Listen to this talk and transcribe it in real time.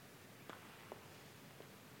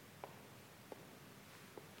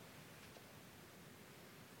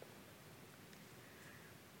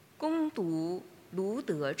读卢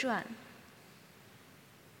德传。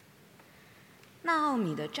纳敖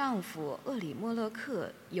米的丈夫厄里默肋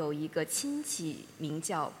客有一个亲戚名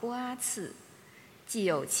叫波阿次，既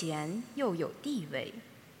有钱又有地位。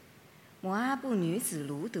摩阿布女子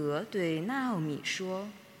卢德对纳敖米说：“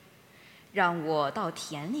让我到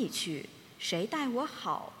田里去，谁待我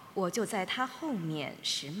好，我就在他后面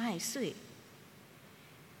拾麦穗。”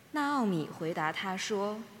纳敖米回答她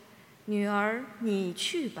说：“女儿，你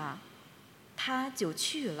去吧。”她就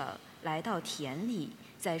去了，来到田里，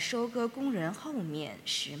在收割工人后面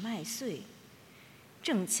拾麦穗。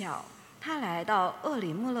正巧她来到厄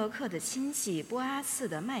里默肋客的亲戚波阿次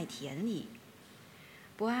的麦田里。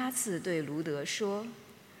波阿次对卢德说：“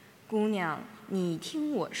姑娘，你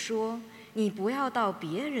听我说，你不要到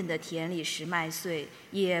别人的田里拾麦穗，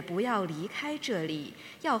也不要离开这里，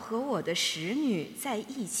要和我的使女在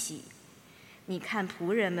一起。你看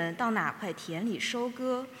仆人们到哪块田里收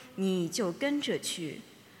割，你就跟着去。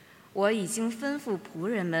我已经吩咐仆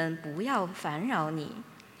人们不要烦扰你。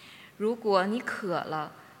如果你渴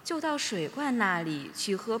了，就到水罐那里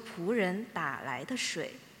去喝仆人打来的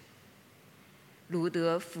水。”卢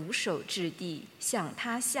德俯首至地，向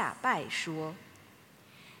他下拜说：“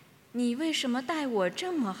你为什么待我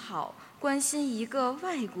这么好，关心一个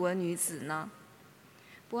外国女子呢？”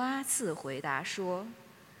波阿次回答说：“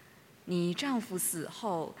你丈夫死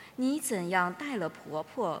后，你怎样待了婆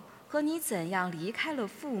婆，和你怎样离开了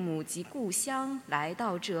父母及故乡，来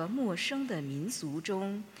到这陌生的民族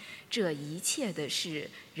中，这一切的事，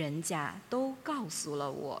人家都告诉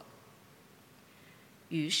了我。”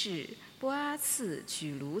于是波阿次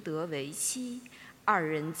娶卢德为妻，二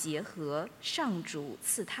人结合，上主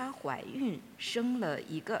赐她怀孕，生了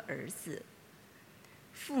一个儿子。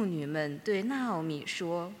妇女们对纳敖米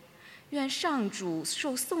说：“愿上主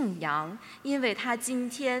受颂扬，因为他今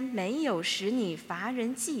天没有使你乏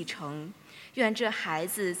人继承。愿这孩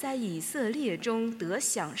子在以色列中得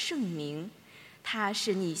享盛名。他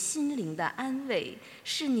是你心灵的安慰，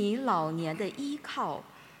是你老年的依靠。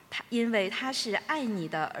因为他是爱你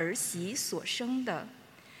的儿媳所生的，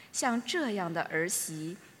像这样的儿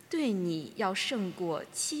媳，对你要胜过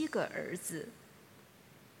7个儿子。”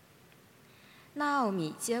纳敖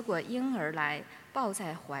米接过婴儿来，抱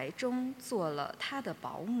在怀中，做了他的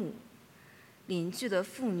保姆。邻居的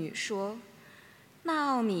妇女说：“纳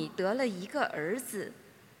敖米得了一个儿子。”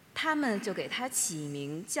他们就给他起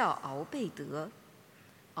名叫敖贝德。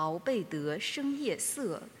敖贝德生叶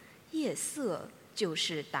瑟，叶瑟就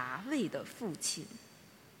是达味的父亲。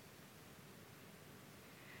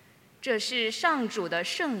这是上主的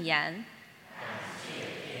圣言。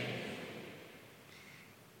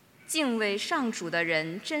敬畏上主的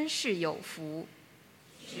人真是有福。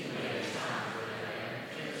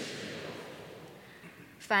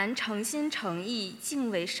凡诚心诚意敬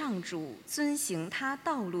畏上主、遵行他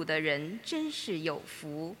道路的人真是有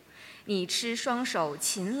福。你吃双手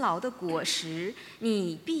勤劳的果实，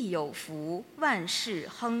你必有福，万事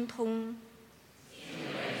亨通。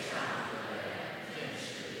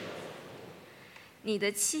你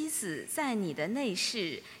的妻子在你的内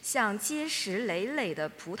室，像结实累累的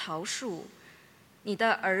葡萄树；你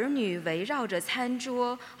的儿女围绕着餐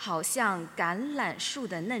桌，好像橄榄树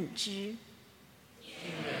的嫩枝。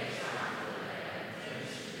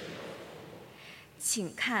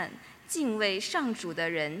请看，敬畏上主的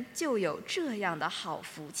人就有这样的好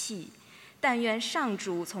福气。但愿上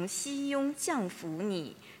主从西雍降福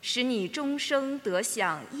你，使你终生得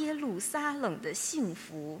享耶路撒冷的幸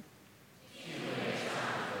福。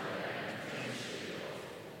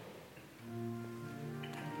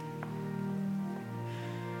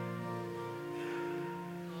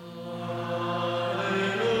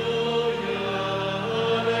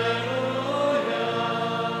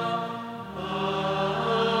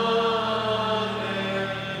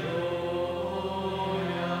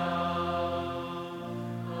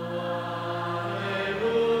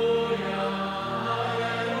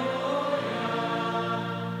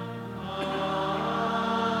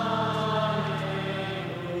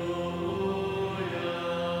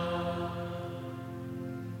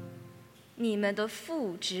你们的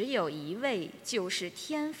父只有一位，就是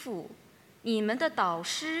天父；你们的导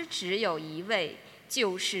师只有一位，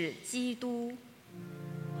就是基督。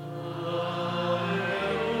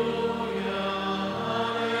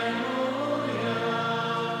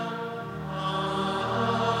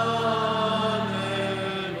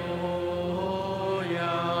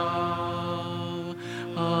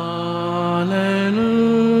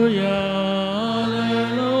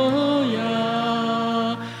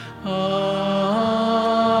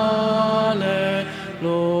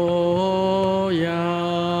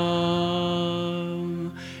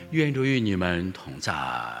愿主们同在。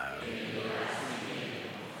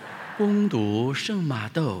恭读圣马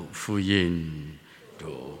窦福音，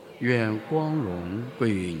主愿光荣归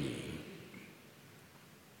于你。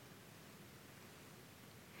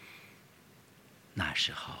那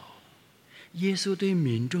时候，耶稣对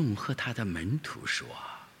民众和他的门徒说：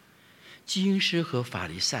经师和法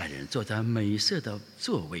利赛人坐在美色的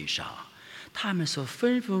座位上，他们所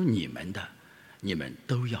吩咐你们的，你们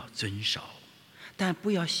都要遵守，但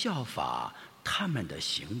不要效法他们的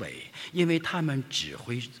行为，因为他们只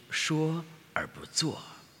会说而不做。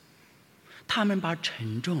他们把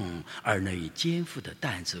沉重而难以肩负的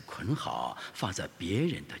担子捆好，放在别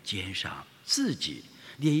人的肩上，自己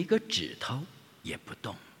连一个指头也不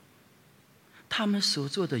动。他们所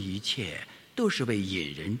做的一切都是为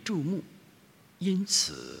引人注目，因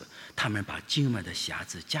此他们把经文的匣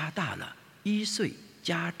子加大了，1岁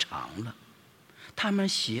加长了。他们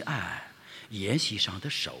喜爱筵席上的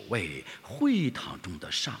首位，会堂中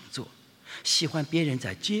的上座，喜欢别人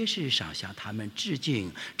在街市上向他们致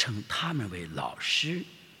敬，称他们为老师。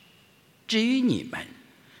至于你们，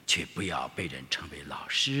却不要被人称为老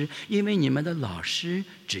师，因为你们的老师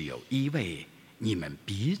只有一位，你们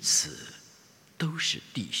彼此都是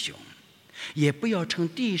弟兄。也不要称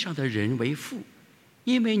地上的人为父，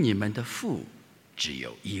因为你们的父只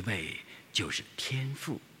有一位，就是天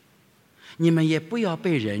父。你们也不要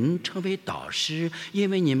被人称为导师，因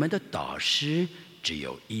为你们的导师只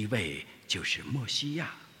有一位，就是默西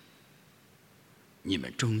亚。你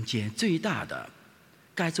们中间最大的，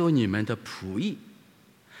该做你们的仆役。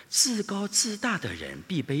自高自大的人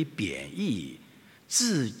必被贬义，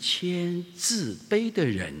自谦自卑的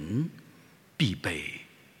人必被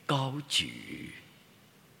高举。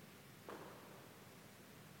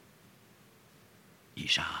以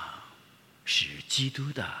上是基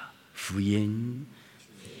督的福音。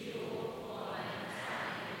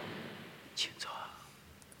请坐。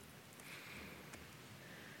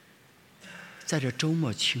在这周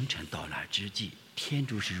末清晨到来之际，天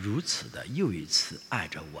主是如此的又一次爱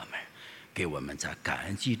着我们，给我们在感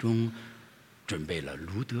恩祭中准备了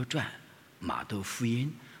卢德传、马窦福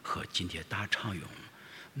音和今天大唱咏，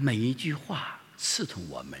每一句话刺痛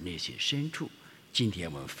我们内心深处。今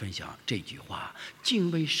天我们分享这句话：敬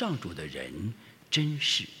畏上主的人真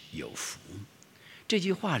是有福。这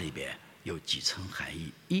句话里边有几层含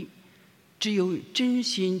义：一，只有真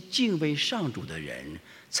心敬畏上主的人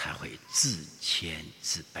才会自谦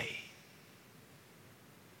自卑。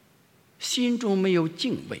心中没有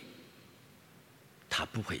敬畏，他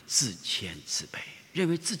不会自谦自卑，认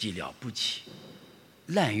为自己了不起，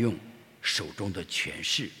滥用手中的权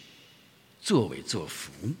势，作威作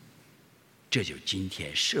福。这就今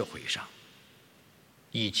天社会上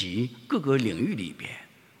以及各个领域里边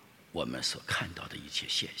我们所看到的一切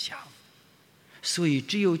现象。所以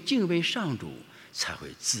只有敬畏上主才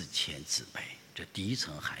会自谦自卑，这第一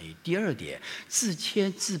层含义。第二点，自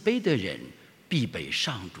谦自卑的人必被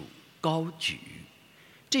上主高举。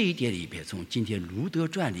这一点里边，从今天卢德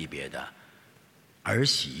传里边的儿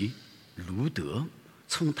媳卢德，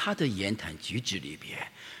从他的言谈举止里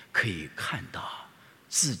边可以看到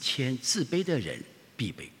自谦自卑的人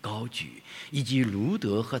必被高举，以及卢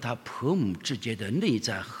德和他婆母之间的内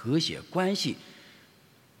在和谐关系。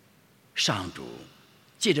上主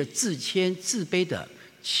借着自谦自卑的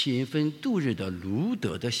勤奋度日的卢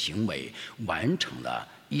德的行为，完成了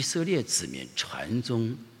以色列子民传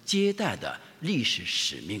宗接代的历史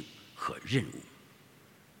使命和任务。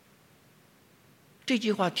这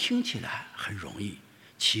句话听起来很容易，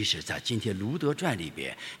其实在今天卢德传里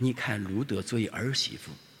边，你看卢德作为儿媳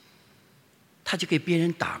妇，她就给别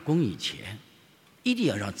人打工以前，一定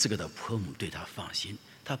要让自个的婆母对她放心。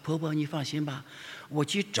她婆婆你放心吧，我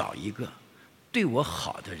去找一个对我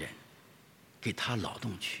好的人，给他劳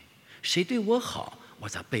动去，谁对我好，我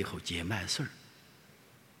在背后结麦穗儿，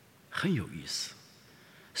很有意思。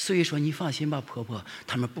所以说你放心吧，婆婆，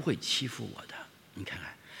他们不会欺负我的。你看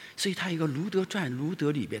看，所以他一个卢德传，卢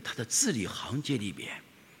德里边他的字里行间里边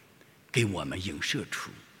给我们映射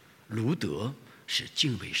出卢德是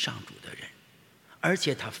敬畏上主的人，而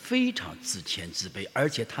且他非常自谦自卑，而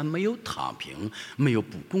且他没有躺平，没有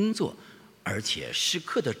不工作，而且时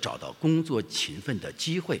刻的找到工作勤奋的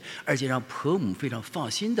机会，而且让婆母非常放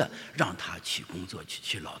心的让他去工作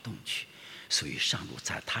去劳动去。所以上主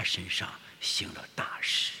在他身上行了大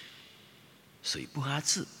事，所以波阿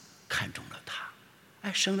次看中了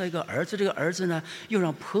他，生了一个儿子。这个儿子呢，又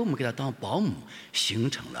让婆母给他当保姆，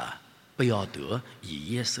形成了不要得以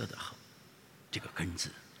耶瑟的后，这个根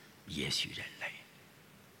子也许人类。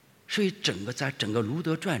所以在整个卢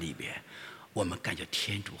德传里边，我们感觉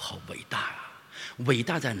天主好伟大啊！伟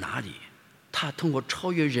大在哪里？他通过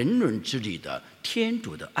超越人伦之理的天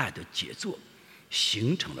主的爱的杰作，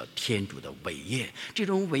形成了天主的伟业。这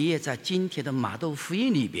种伟业在今天的马窦福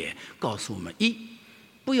音里边告诉我们：一，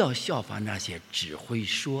不要效仿那些只会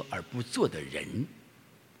说而不做的人；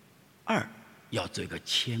二，要做一个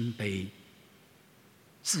谦卑、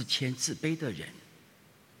自谦自卑的人；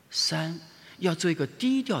三，要做一个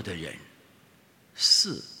低调的人；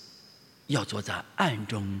四，要做在暗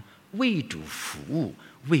中为主服务、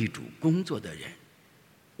为主工作的人；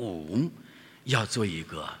五，要做一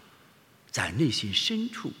个在内心深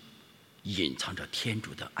处隐藏着天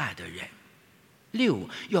主的爱的人；六，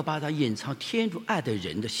要把他隐藏天主爱的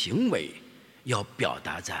人的行为要表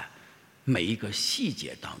达在每一个细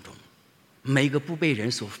节当中，每个不被人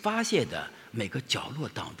所发现的每个角落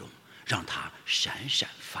当中，让它闪闪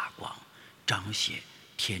发光，彰显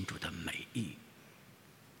天主的美意。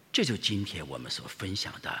这就今天我们所分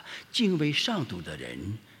享的，敬畏上主的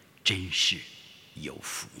人真是有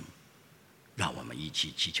福。让我们一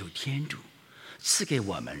起祈求天主赐给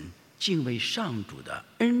我们敬畏上主的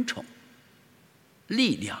恩宠、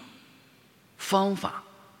力量、方法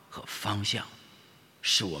和方向，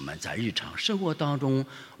使我们在日常生活当中，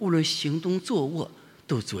无论行动坐卧，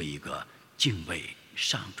都做一个敬畏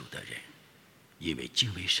上主的人。因为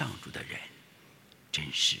敬畏上主的人真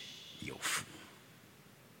是有福。